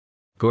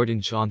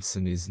Gordon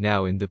Johnson is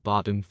now in the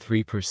bottom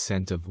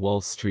 3% of Wall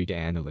Street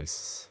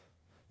analysts.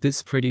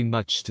 This pretty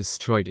much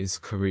destroyed his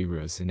career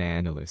as an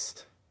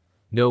analyst.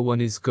 No one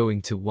is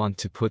going to want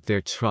to put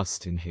their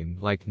trust in him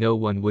like no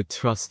one would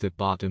trust the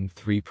bottom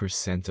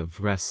 3% of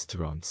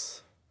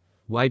restaurants.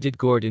 Why did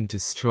Gordon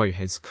destroy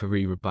his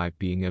career by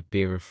being a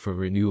bearer for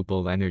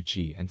renewable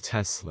energy and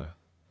Tesla?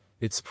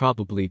 It's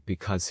probably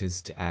because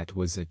his dad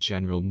was a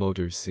General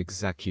Motors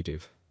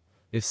executive.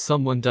 If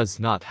someone does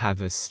not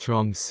have a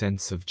strong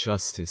sense of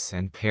justice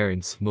and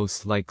parents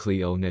most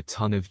likely own a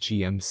ton of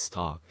GM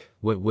stock,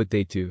 what would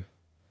they do?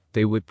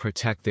 They would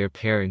protect their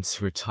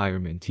parents'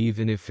 retirement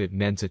even if it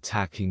meant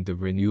attacking the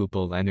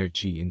renewable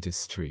energy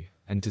industry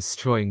and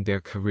destroying their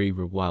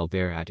career while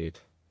they're at it.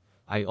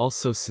 I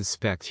also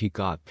suspect he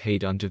got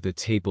paid under the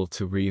table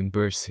to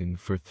reimburse him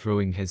for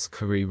throwing his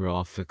career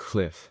off a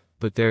cliff,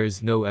 but there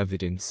is no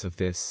evidence of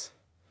this.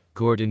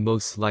 Gordon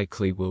most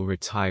likely will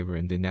retire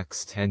in the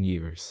next 10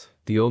 years.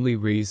 The only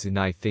reason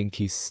I think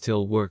he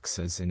still works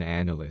as an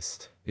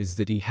analyst is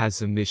that he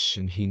has a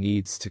mission he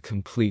needs to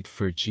complete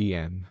for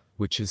GM,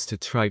 which is to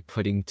try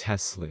putting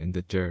Tesla in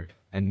the dirt,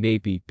 and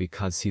maybe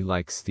because he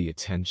likes the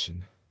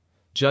attention.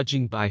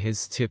 Judging by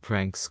his tip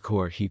rank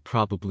score, he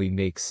probably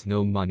makes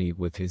no money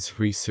with his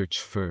research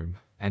firm,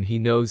 and he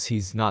knows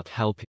he's not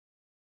helping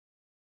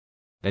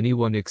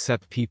anyone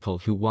except people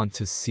who want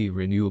to see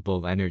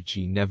renewable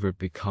energy never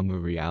become a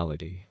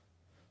reality.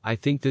 I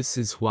think this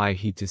is why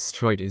he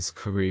destroyed his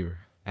career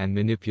and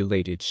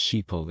manipulated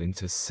sheeple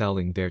into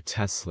selling their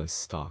Tesla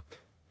stock.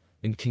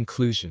 In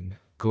conclusion,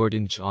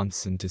 Gordon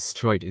Johnson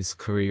destroyed his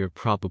career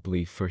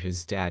probably for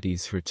his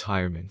daddy's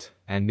retirement,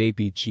 and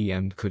maybe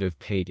GM could have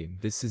paid him.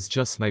 This is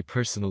just my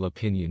personal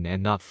opinion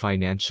and not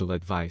financial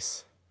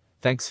advice.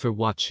 Thanks for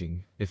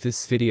watching. If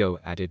this video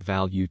added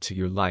value to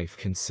your life,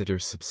 consider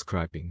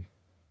subscribing.